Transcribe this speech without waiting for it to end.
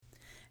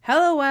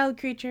Hello, wild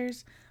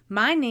creatures.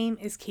 My name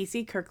is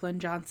Casey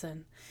Kirkland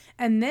Johnson,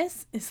 and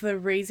this is the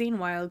Raising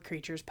Wild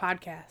Creatures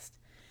podcast,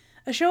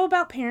 a show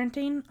about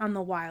parenting on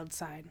the wild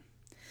side.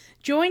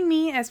 Join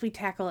me as we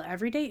tackle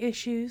everyday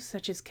issues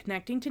such as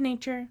connecting to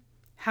nature,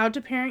 how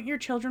to parent your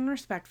children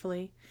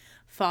respectfully,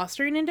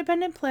 fostering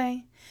independent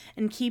play,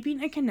 and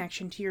keeping a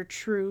connection to your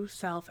true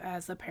self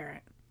as a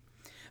parent.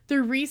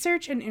 Through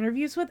research and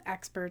interviews with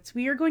experts,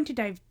 we are going to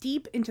dive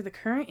deep into the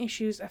current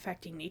issues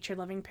affecting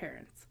nature-loving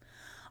parents,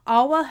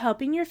 all while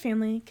helping your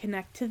family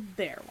connect to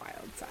their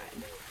wild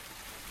side.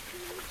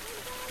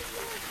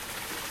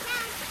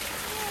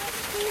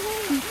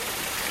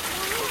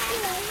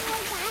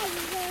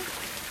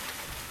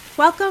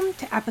 Welcome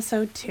to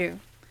episode 2.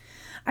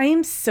 I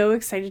am so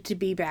excited to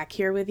be back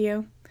here with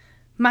you.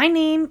 My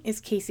name is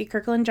Casey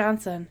Kirkland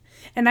Johnson,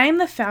 and I am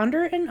the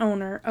founder and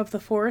owner of the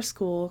forest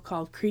school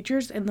called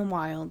Creatures in the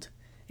Wild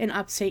in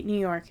upstate New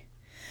York.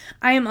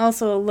 I am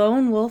also a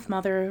lone wolf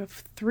mother of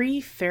 3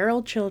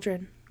 feral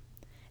children.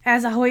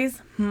 As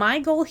always, my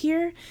goal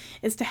here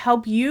is to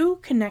help you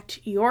connect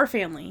your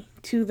family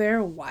to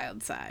their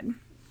wild side.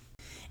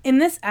 In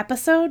this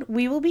episode,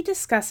 we will be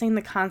discussing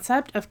the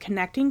concept of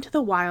connecting to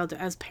the wild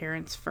as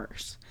parents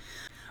first,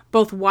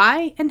 both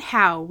why and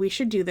how we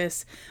should do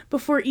this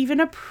before even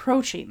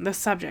approaching the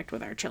subject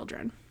with our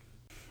children.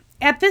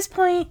 At this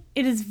point,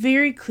 it is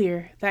very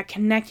clear that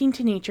connecting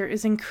to nature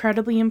is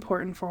incredibly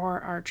important for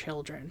our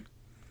children.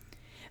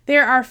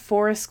 There are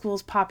forest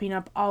schools popping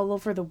up all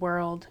over the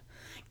world,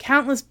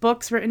 countless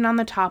books written on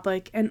the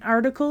topic, and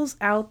articles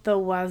out the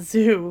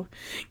wazoo,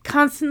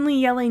 constantly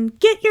yelling,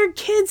 "Get your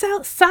kids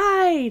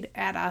outside!"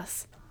 at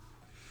us.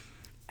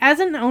 As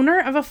an owner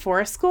of a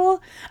forest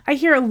school, I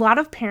hear a lot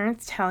of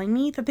parents telling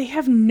me that they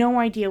have no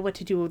idea what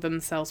to do with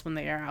themselves when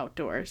they are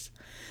outdoors.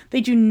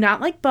 They do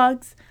not like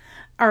bugs,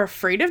 are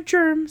afraid of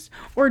germs,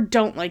 or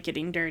don't like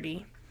getting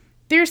dirty.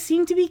 There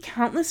seem to be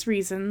countless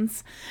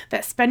reasons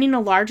that spending a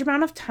large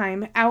amount of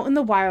time out in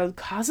the wild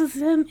causes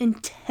them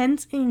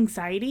intense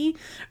anxiety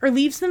or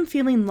leaves them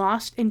feeling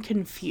lost and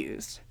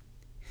confused.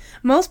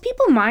 Most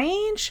people my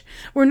age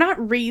were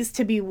not raised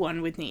to be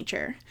one with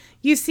nature.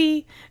 You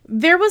see,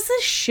 there was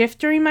this shift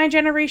during my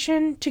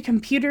generation to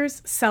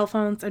computers, cell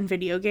phones, and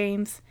video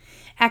games.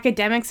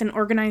 Academics and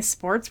organized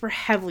sports were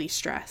heavily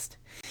stressed.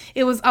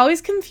 It was always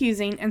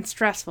confusing and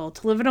stressful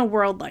to live in a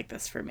world like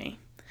this for me.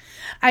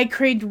 I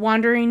craved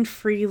wandering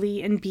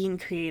freely and being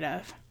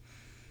creative.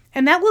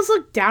 And that was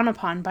looked down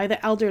upon by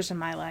the elders in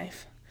my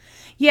life.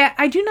 Yet,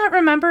 I do not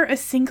remember a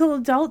single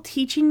adult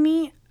teaching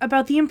me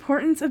about the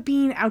importance of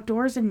being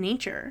outdoors in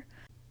nature.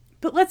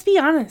 But let's be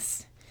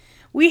honest.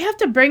 We have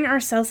to bring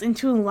ourselves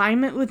into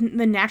alignment with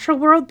the natural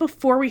world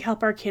before we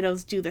help our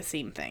kiddos do the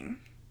same thing.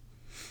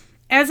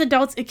 As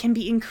adults, it can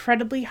be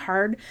incredibly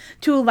hard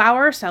to allow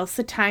ourselves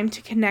the time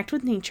to connect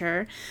with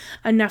nature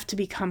enough to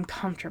become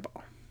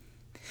comfortable.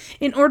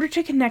 In order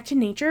to connect to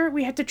nature,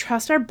 we have to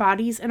trust our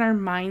bodies and our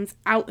minds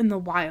out in the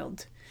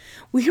wild.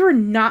 We were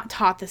not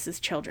taught this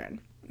as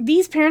children.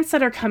 These parents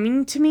that are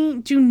coming to me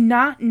do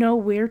not know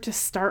where to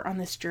start on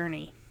this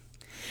journey.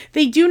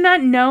 They do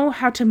not know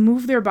how to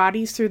move their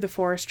bodies through the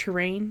forest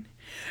terrain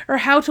or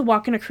how to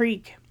walk in a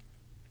creek.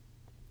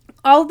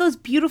 All of those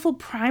beautiful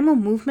primal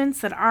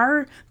movements that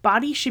our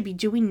bodies should be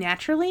doing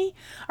naturally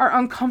are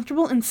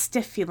uncomfortable and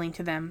stiff feeling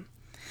to them.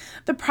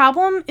 The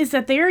problem is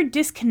that they are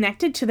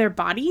disconnected to their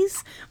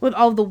bodies with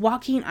all the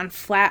walking on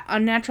flat,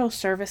 unnatural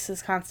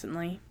surfaces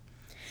constantly.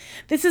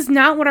 This is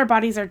not what our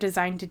bodies are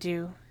designed to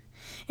do.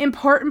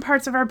 Important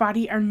parts of our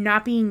body are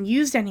not being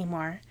used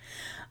anymore.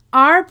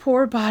 Our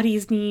poor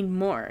bodies need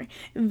more.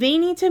 They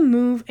need to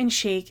move and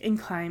shake and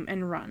climb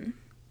and run.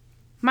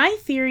 My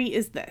theory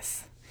is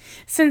this.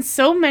 Since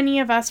so many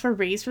of us were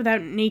raised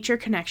without nature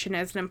connection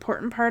as an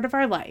important part of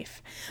our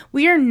life,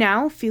 we are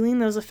now feeling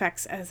those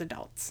effects as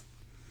adults.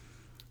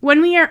 When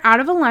we are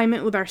out of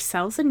alignment with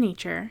ourselves and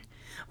nature,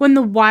 when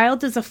the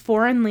wild is a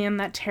foreign land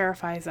that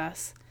terrifies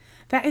us,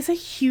 that is a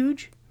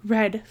huge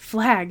red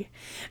flag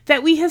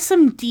that we have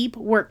some deep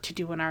work to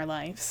do in our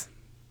lives.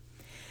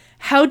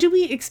 How do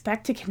we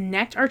expect to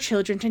connect our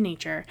children to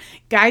nature,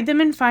 guide them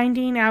in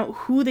finding out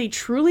who they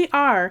truly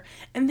are,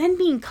 and then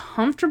being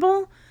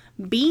comfortable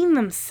being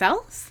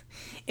themselves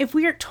if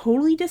we are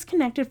totally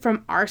disconnected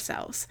from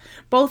ourselves,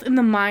 both in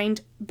the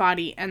mind,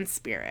 body, and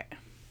spirit?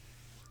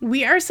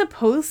 We are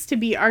supposed to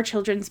be our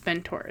children's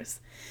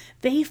mentors.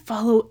 They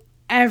follow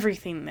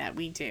everything that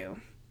we do.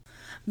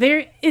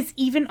 There is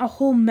even a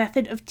whole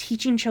method of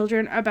teaching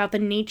children about the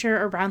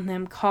nature around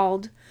them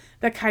called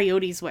the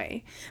Coyote's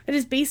Way that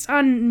is based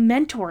on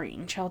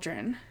mentoring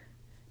children.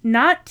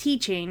 Not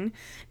teaching,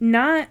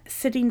 not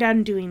sitting down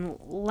and doing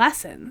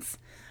lessons,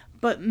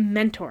 but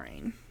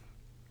mentoring.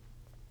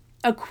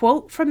 A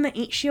quote from the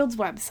 8 Shields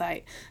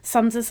website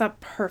sums this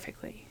up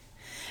perfectly.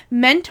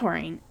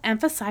 Mentoring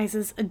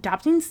emphasizes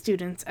adopting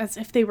students as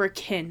if they were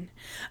kin,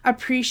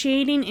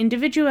 appreciating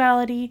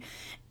individuality,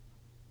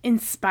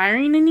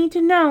 inspiring a need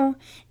to know,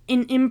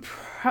 and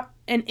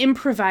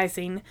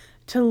improvising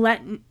to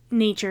let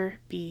nature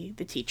be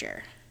the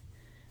teacher.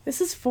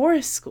 This is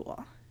forest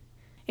school.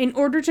 In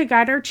order to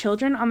guide our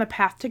children on the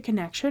path to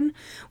connection,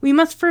 we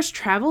must first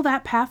travel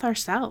that path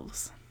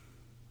ourselves.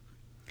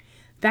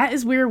 That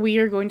is where we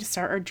are going to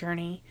start our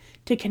journey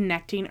to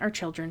connecting our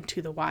children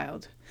to the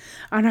wild,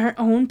 on our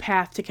own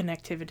path to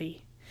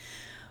connectivity,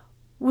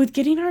 with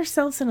getting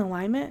ourselves in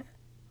alignment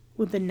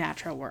with the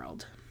natural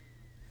world.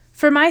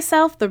 For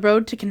myself, the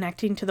road to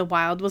connecting to the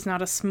wild was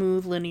not a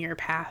smooth, linear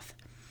path.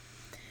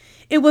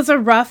 It was a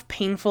rough,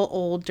 painful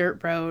old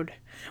dirt road,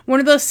 one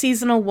of those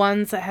seasonal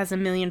ones that has a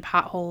million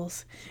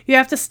potholes. You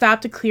have to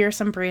stop to clear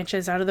some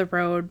branches out of the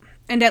road,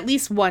 and at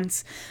least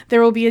once,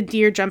 there will be a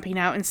deer jumping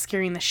out and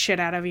scaring the shit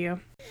out of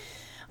you.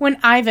 When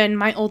Ivan,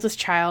 my oldest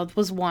child,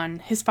 was 1,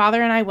 his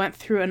father and I went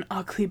through an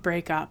ugly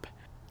breakup.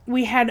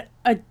 We had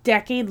a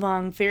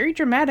decade-long, very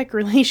dramatic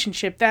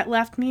relationship that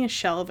left me a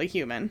shell of a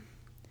human.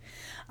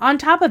 On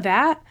top of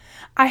that,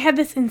 I had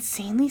this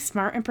insanely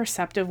smart and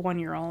perceptive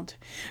 1-year-old,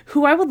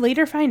 who I would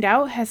later find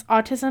out has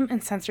autism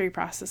and sensory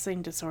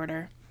processing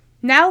disorder.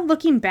 Now,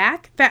 looking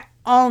back, that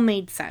all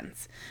made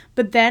sense.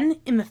 But then,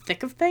 in the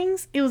thick of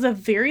things, it was a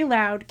very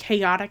loud,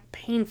 chaotic,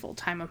 painful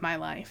time of my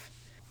life.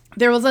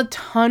 There was a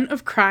ton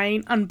of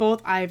crying on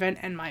both Ivan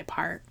and my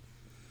part.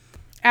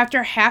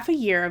 After half a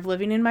year of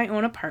living in my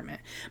own apartment,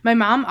 my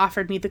mom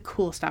offered me the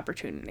coolest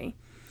opportunity: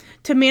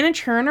 to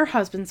manage her and her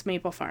husband's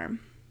maple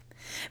farm.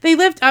 They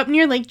lived up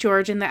near Lake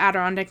George in the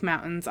Adirondack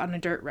Mountains on a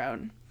dirt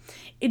road.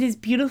 It is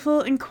beautiful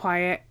and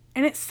quiet,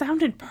 and it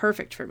sounded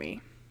perfect for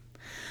me.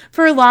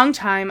 For a long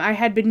time, I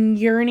had been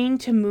yearning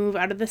to move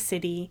out of the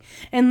city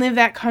and live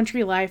that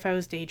country life I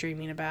was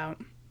daydreaming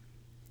about.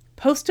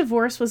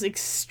 Post-divorce was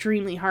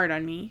extremely hard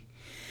on me.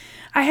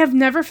 I have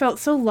never felt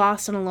so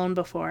lost and alone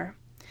before.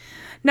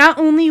 Not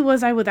only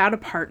was I without a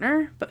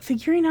partner, but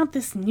figuring out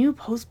this new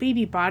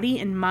post-baby body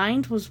and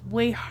mind was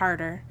way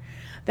harder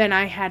than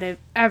I had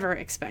ever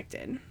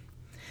expected.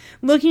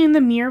 Looking in the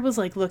mirror was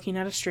like looking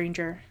at a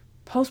stranger.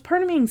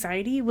 Postpartum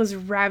anxiety was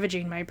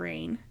ravaging my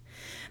brain.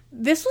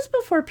 This was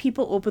before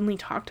people openly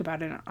talked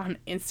about it on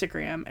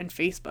Instagram and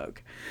Facebook,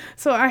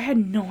 so I had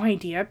no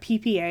idea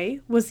PPA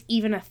was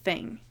even a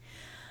thing.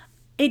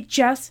 It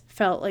just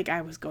felt like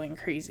I was going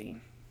crazy.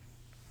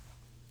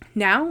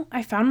 Now,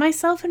 I found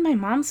myself in my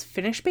mom's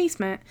finished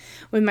basement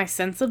with my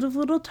sensitive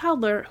little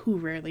toddler who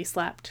rarely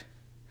slept.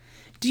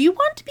 Do you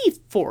want to be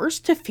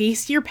forced to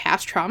face your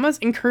past traumas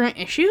and current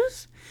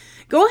issues?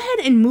 Go ahead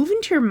and move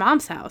into your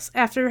mom's house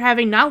after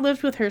having not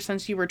lived with her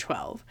since you were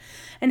 12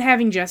 and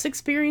having just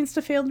experienced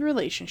a failed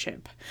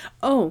relationship.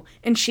 Oh,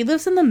 and she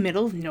lives in the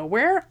middle of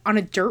nowhere on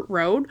a dirt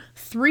road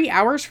 3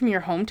 hours from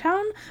your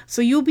hometown,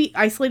 so you'll be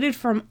isolated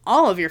from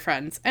all of your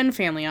friends and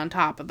family on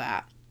top of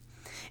that.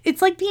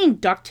 It's like being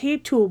duct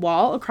taped to a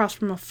wall across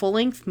from a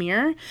full-length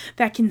mirror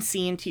that can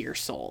see into your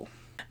soul.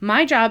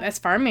 My job as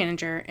farm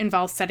manager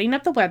involves setting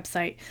up the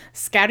website,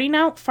 scouting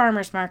out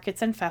farmers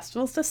markets and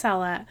festivals to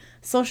sell at,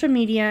 social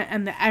media,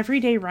 and the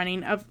everyday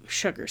running of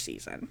sugar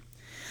season.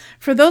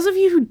 For those of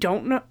you who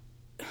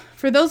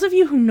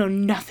know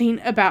nothing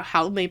about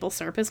how maple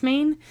syrup is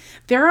made,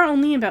 there are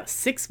only about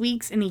 6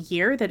 weeks in a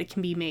year that it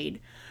can be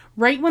made.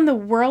 Right when the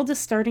world is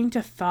starting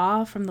to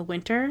thaw from the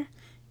winter,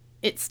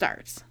 it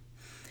starts.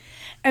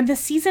 And the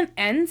season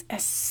ends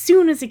as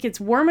soon as it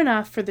gets warm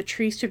enough for the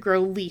trees to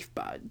grow leaf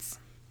buds.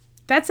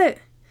 That's it.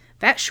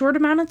 That short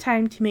amount of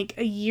time to make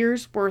a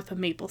year's worth of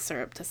maple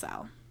syrup to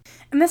sell.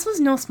 And this was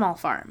no small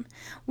farm.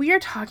 We are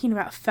talking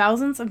about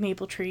thousands of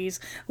maple trees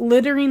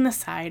littering the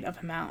side of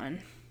a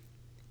mountain.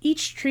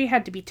 Each tree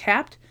had to be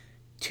tapped,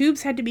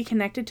 tubes had to be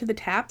connected to the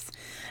taps,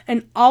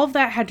 and all of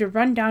that had to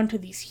run down to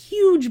these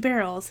huge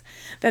barrels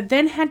that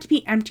then had to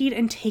be emptied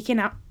and taken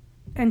out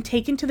and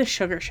taken to the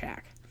sugar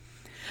shack,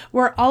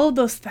 where all of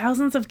those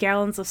thousands of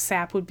gallons of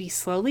sap would be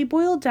slowly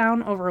boiled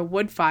down over a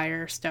wood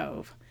fire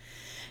stove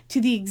to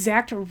the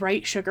exact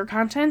right sugar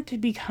content to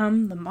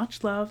become the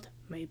much-loved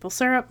maple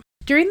syrup.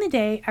 During the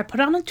day, I put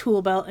on a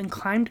tool belt and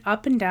climbed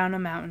up and down a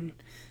mountain,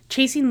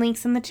 chasing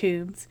leaks in the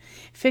tubes,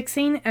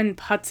 fixing and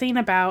putzing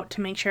about to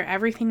make sure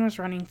everything was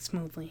running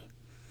smoothly.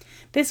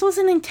 This was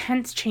an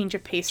intense change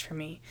of pace for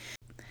me.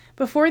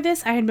 Before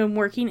this, I had been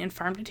working in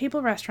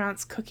farm-to-table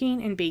restaurants,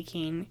 cooking and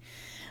baking,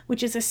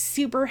 which is a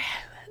super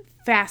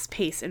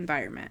fast-paced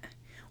environment,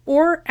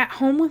 or at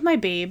home with my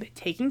babe,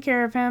 taking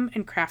care of him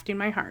and crafting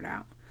my heart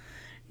out.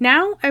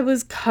 Now I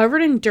was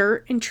covered in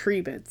dirt and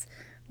tree bits,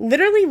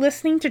 literally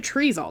listening to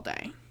trees all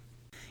day.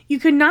 You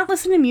could not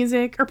listen to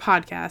music or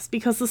podcasts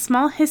because the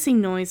small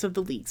hissing noise of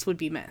the leaks would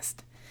be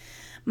missed.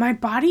 My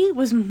body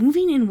was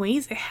moving in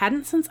ways it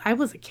hadn't since I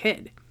was a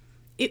kid.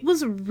 It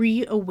was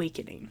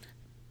reawakening.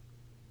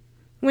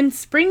 When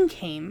spring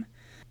came,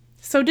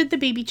 so did the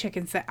baby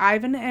chickens that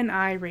Ivan and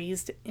I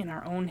raised in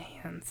our own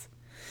hands.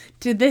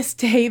 To this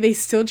day, they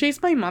still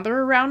chase my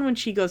mother around when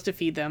she goes to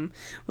feed them,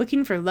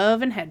 looking for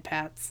love and head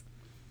pats.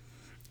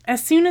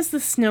 As soon as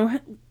the snow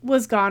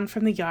was gone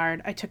from the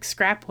yard, I took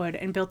scrap wood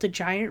and built a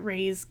giant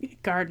raised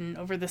garden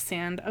over the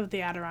sand of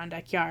the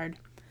Adirondack yard.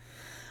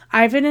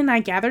 Ivan and I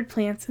gathered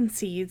plants and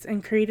seeds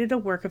and created a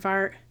work of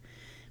art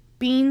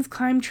Beans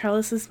climbed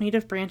trellises made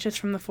of branches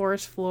from the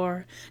forest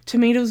floor.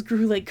 Tomatoes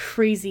grew like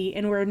crazy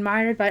and were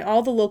admired by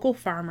all the local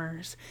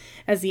farmers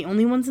as the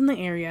only ones in the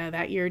area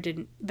that year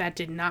that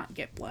did not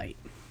get blight.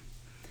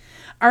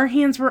 Our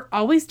hands were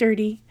always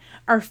dirty,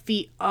 our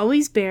feet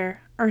always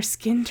bare, our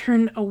skin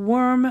turned a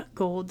warm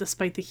gold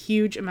despite the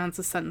huge amounts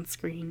of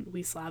sunscreen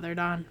we slathered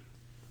on.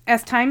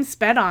 As time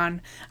sped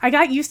on, I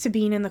got used to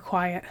being in the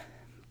quiet.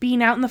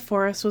 Being out in the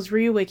forest was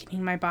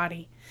reawakening my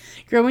body.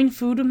 Growing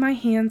food with my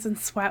hands and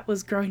sweat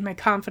was growing my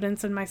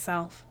confidence in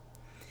myself.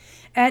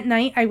 At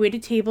night, I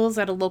waited tables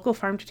at a local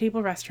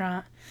farm-to-table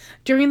restaurant.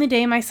 During the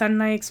day, my son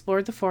and I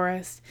explored the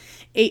forest,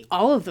 ate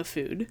all of the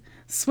food,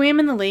 swam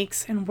in the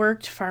lakes, and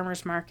worked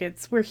farmers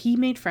markets where he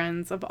made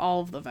friends of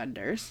all of the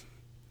vendors.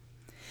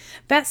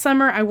 That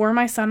summer, I wore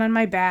my son on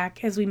my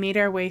back as we made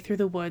our way through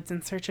the woods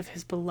in search of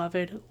his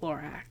beloved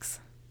Lorax.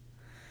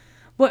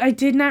 What I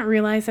did not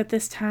realize at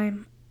this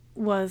time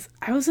was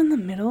I was in the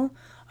middle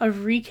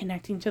of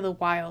reconnecting to the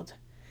wild.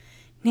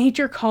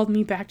 Nature called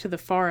me back to the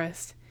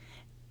forest.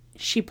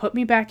 She put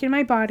me back in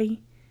my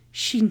body.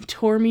 She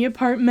tore me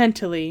apart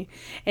mentally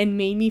and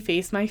made me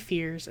face my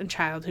fears and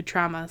childhood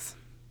traumas.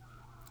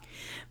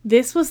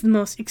 This was the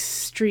most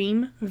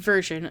extreme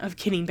version of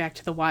getting back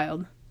to the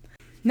wild.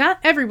 Not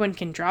everyone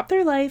can drop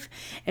their life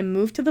and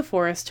move to the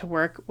forest to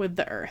work with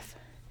the earth.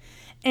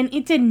 And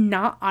it did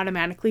not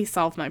automatically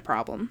solve my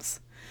problems.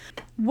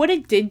 What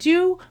it did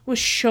do was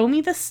show me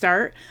the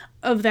start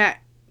of that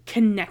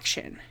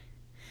connection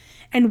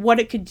and what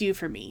it could do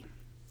for me.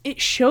 It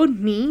showed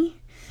me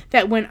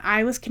that when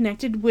I was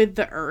connected with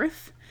the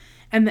earth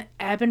and the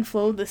ebb and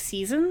flow of the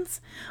seasons,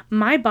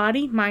 my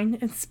body, mind,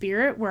 and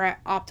spirit were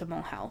at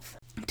optimal health.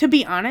 To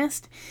be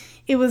honest,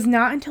 it was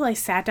not until I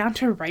sat down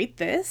to write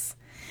this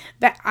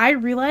that I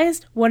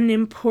realized what an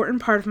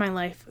important part of my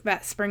life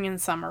that spring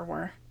and summer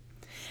were.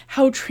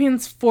 How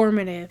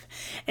transformative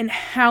and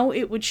how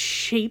it would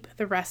shape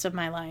the rest of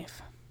my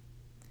life.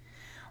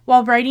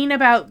 While writing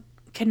about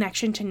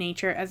connection to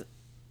nature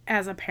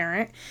as a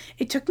parent,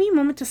 it took me a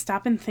moment to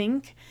stop and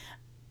think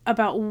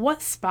about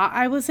what spot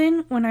I was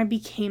in when I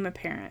became a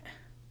parent.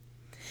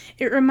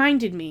 It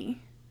reminded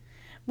me,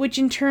 which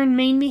in turn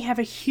made me have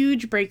a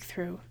huge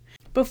breakthrough.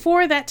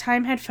 Before that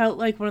time had felt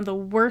like one of the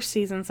worst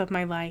seasons of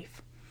my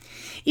life.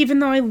 Even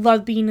though I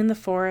loved being in the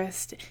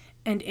forest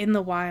and in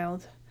the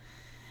wild.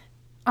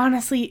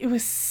 Honestly, it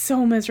was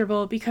so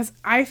miserable because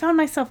I found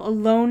myself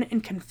alone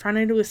and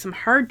confronted with some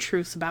hard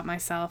truths about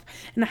myself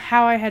and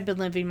how I had been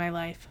living my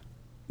life.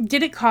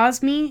 Did it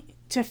cause me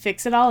to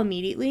fix it all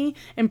immediately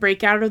and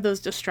break out of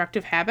those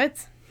destructive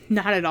habits?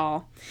 Not at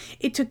all.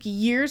 It took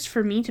years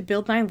for me to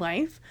build my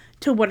life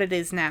to what it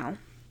is now.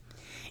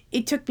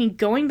 It took me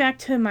going back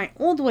to my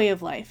old way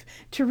of life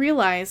to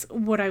realize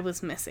what I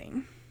was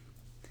missing.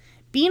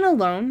 Being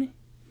alone,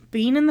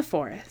 being in the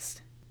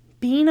forest,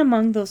 being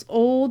among those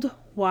old,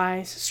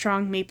 wise,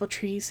 strong maple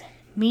trees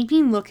made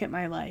me look at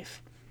my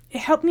life. It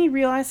helped me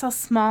realize how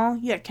small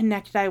yet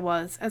connected I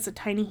was as a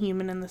tiny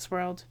human in this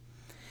world.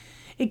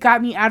 It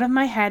got me out of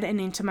my head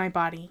and into my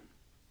body.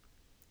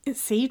 It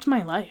saved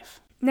my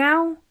life.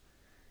 Now,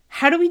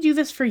 how do we do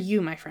this for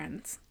you, my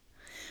friends?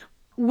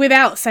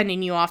 Without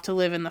sending you off to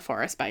live in the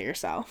forest by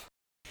yourself.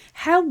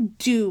 How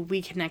do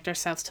we connect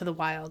ourselves to the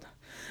wild?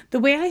 The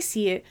way I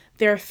see it,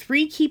 there are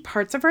 3 key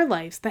parts of our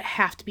lives that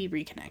have to be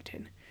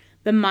reconnected.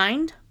 The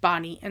mind,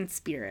 body, and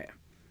spirit.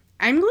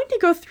 I'm going to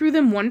go through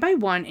them one by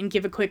one and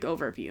give a quick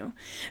overview.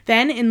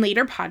 Then, in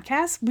later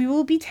podcasts, we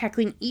will be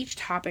tackling each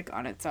topic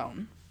on its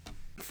own.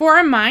 For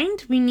our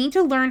mind, we need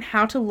to learn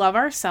how to love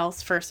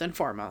ourselves first and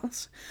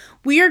foremost.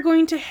 We are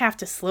going to have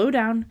to slow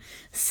down,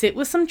 sit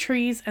with some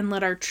trees, and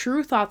let our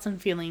true thoughts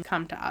and feelings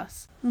come to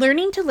us.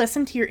 Learning to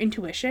listen to your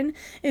intuition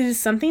is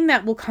something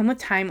that will come with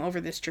time over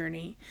this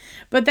journey.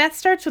 But that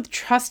starts with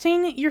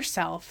trusting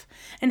yourself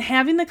and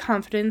having the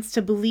confidence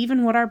to believe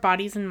in what our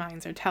bodies and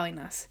minds are telling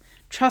us.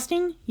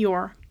 Trusting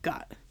your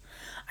gut.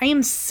 I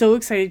am so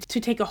excited to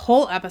take a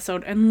whole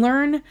episode and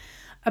learn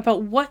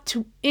about what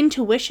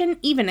intuition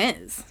even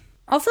is.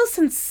 Also,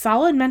 since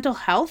solid mental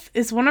health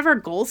is one of our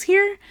goals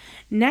here,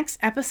 next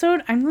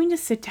episode I'm going to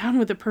sit down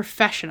with a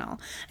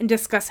professional and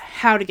discuss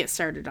how to get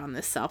started on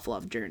this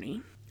self-love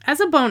journey.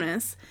 As a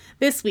bonus,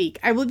 this week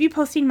I will be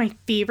posting my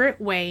favorite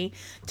way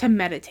to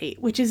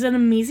meditate, which is an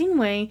amazing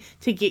way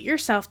to get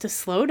yourself to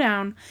slow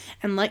down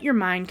and let your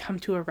mind come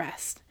to a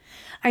rest.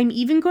 I'm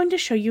even going to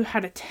show you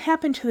how to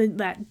tap into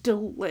that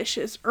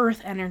delicious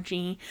earth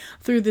energy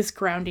through this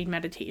grounding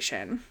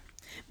meditation.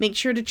 Make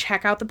sure to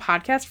check out the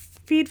podcast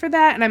feed for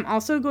that, and I'm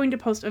also going to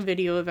post a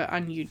video of it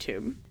on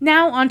YouTube.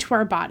 Now onto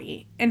our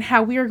body and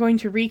how we are going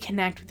to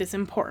reconnect with this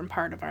important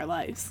part of our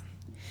lives.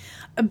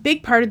 A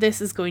big part of this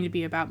is going to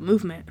be about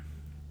movement.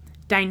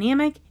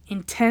 Dynamic,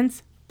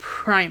 intense,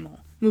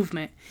 primal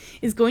movement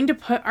is going to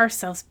put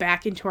ourselves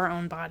back into our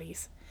own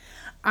bodies.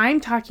 I'm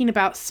talking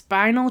about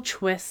spinal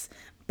twists,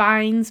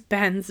 binds,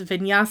 bends,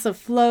 vinyasa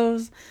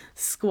flows,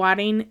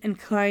 squatting and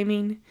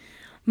climbing,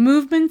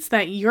 movements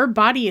that your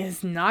body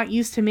is not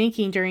used to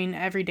making during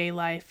everyday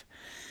life.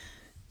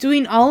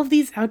 Doing all of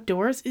these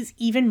outdoors is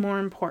even more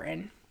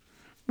important.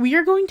 We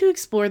are going to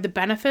explore the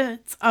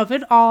benefits of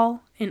it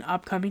all in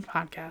upcoming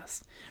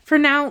podcasts. For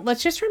now,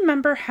 let's just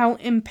remember how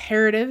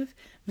imperative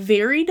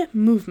varied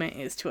movement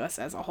is to us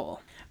as a whole.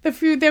 The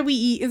food that we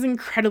eat is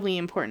incredibly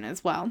important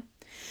as well.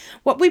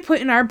 What we put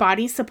in our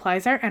body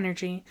supplies our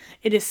energy,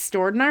 it is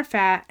stored in our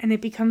fat, and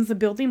it becomes the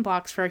building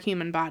blocks for our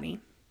human body.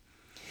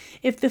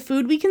 If the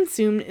food we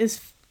consume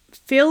is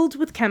filled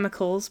with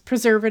chemicals,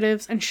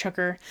 preservatives, and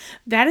sugar,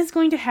 that is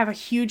going to have a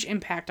huge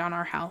impact on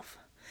our health.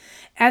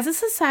 As a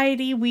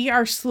society, we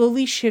are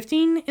slowly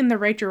shifting in the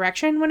right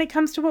direction when it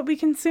comes to what we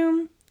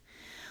consume.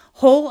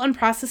 Whole,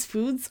 unprocessed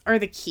foods are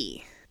the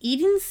key.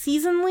 Eating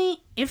seasonally,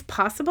 if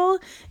possible,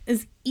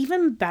 is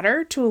even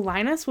better to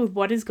align us with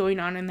what is going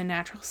on in the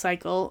natural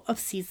cycle of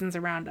seasons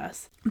around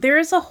us. There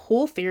is a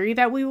whole theory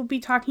that we will be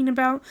talking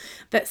about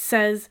that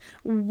says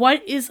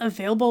what is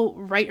available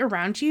right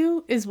around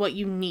you is what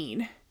you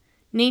need.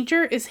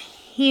 Nature is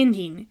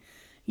handing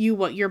you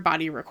what your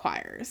body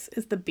requires,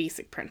 is the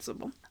basic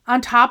principle. On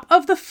top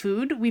of the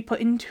food we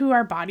put into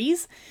our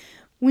bodies,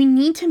 we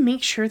need to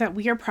make sure that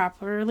we are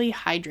properly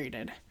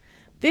hydrated.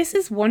 This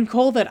is one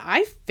goal that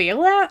I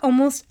fail at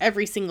almost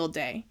every single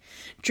day.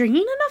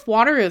 Drinking enough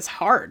water is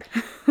hard.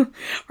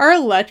 Our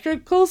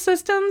electrical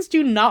systems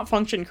do not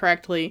function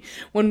correctly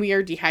when we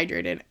are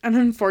dehydrated, and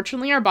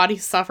unfortunately our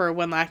bodies suffer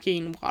when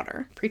lacking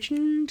water.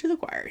 Preaching to the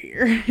choir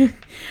here.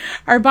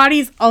 Our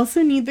bodies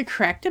also need the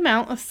correct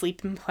amount of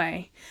sleep and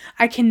play.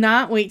 I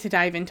cannot wait to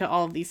dive into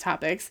all of these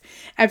topics.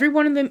 Every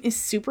one of them is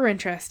super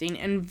interesting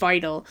and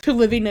vital to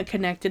living a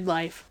connected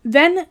life.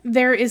 Then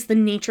there is the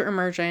nature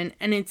immersion,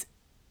 and it's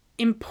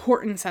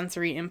important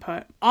sensory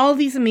input. All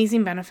these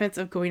amazing benefits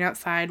of going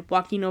outside,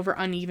 walking over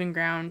uneven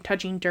ground,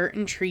 touching dirt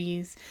and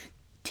trees,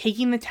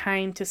 taking the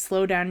time to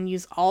slow down and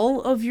use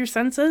all of your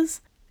senses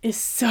is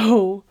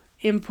so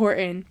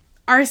important.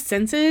 Our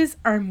senses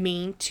are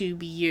made to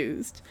be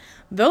used.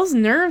 Those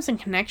nerves and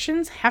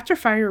connections have to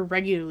fire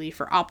regularly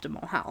for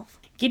optimal health.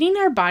 Getting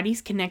our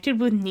bodies connected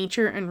with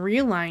nature and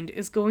realigned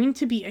is going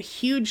to be a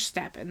huge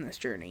step in this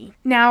journey.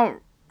 Now,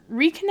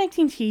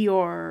 reconnecting to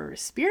your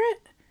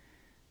spirit,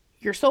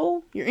 your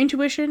soul, your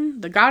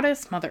intuition, the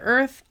goddess, Mother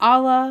Earth,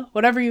 Allah,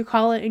 whatever you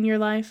call it in your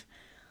life,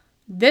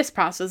 this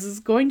process is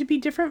going to be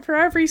different for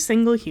every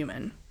single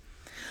human.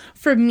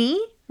 For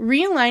me,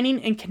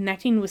 realigning and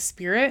connecting with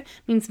spirit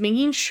means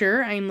making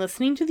sure I am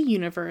listening to the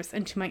universe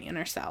and to my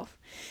inner self.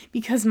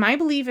 Because my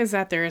belief is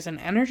that there is an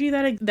energy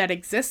that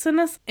exists in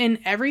us in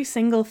every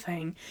single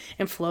thing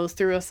and flows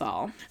through us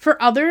all. For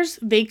others,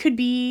 they could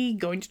be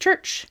going to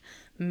church,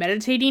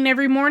 meditating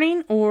every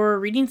morning, or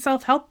reading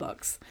self-help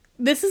books.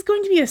 This is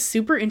going to be a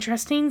super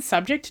interesting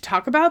subject to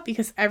talk about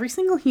because every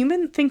single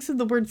human thinks of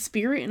the word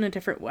spirit in a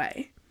different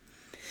way.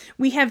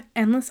 We have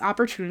endless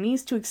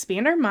opportunities to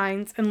expand our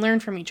minds and learn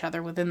from each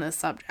other within this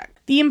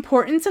subject. The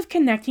importance of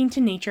connecting to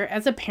nature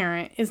as a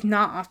parent is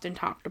not often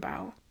talked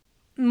about.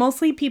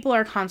 Mostly people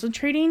are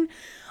concentrating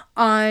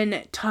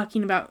on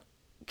talking about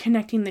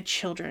connecting the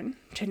children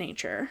to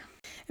nature.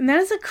 And that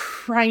is a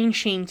crying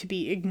shame to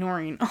be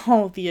ignoring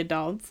all of the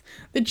adults.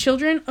 The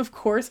children, of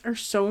course, are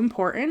so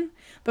important,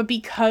 but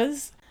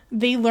because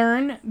they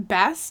learn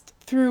best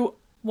through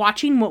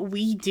watching what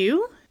we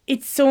do,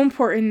 it's so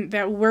important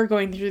that we're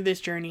going through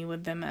this journey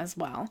with them as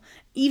well,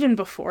 even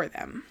before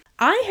them.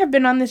 I have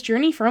been on this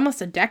journey for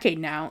almost a decade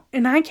now,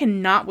 and I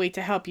cannot wait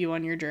to help you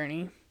on your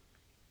journey.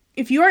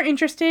 If you are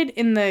interested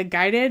in the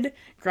guided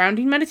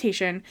grounding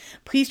meditation,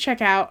 please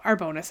check out our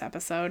bonus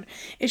episode.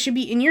 It should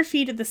be in your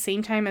feed at the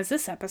same time as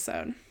this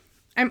episode.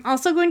 I'm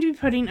also going to be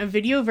putting a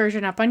video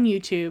version up on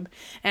YouTube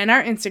and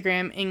our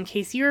Instagram in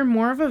case you're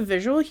more of a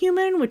visual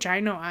human, which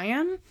I know I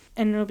am,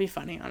 and it'll be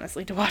funny,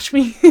 honestly, to watch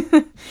me.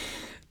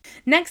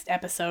 Next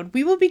episode,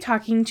 we will be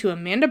talking to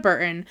Amanda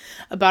Burton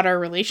about our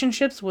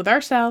relationships with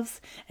ourselves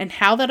and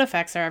how that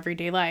affects our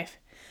everyday life.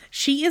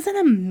 She is an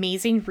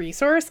amazing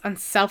resource on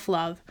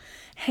self-love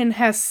and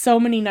has so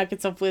many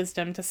nuggets of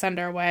wisdom to send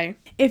our way.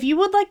 If you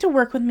would like to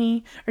work with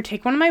me or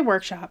take one of my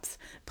workshops,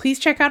 please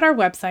check out our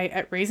website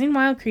at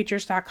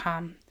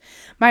raisingwildcreatures.com.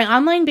 My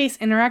online-based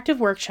interactive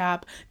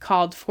workshop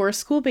called Forest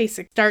School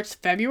Basics starts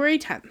February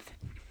 10th.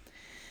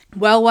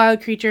 Well,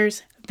 wild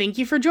creatures, thank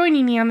you for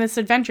joining me on this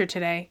adventure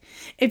today.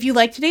 If you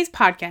like today's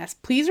podcast,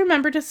 please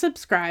remember to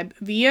subscribe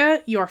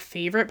via your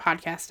favorite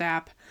podcast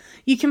app.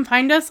 You can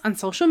find us on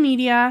social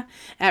media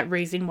at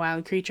Raising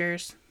Wild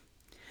Creatures.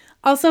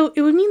 Also,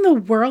 it would mean the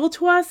world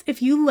to us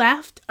if you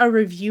left a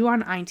review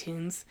on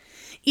iTunes.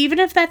 Even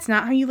if that's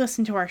not how you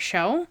listen to our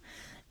show,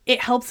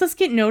 it helps us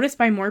get noticed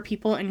by more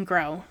people and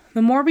grow.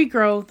 The more we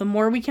grow, the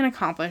more we can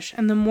accomplish,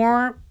 and the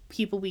more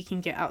people we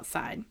can get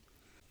outside.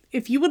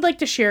 If you would like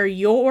to share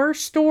your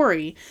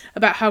story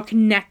about how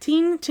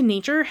connecting to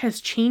nature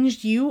has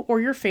changed you or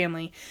your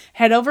family,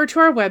 head over to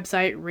our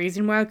website,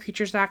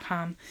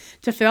 raisingwildcreatures.com,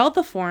 to fill out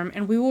the form,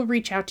 and we will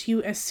reach out to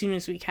you as soon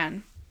as we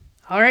can.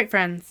 All right,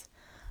 friends.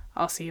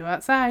 I'll see you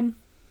outside.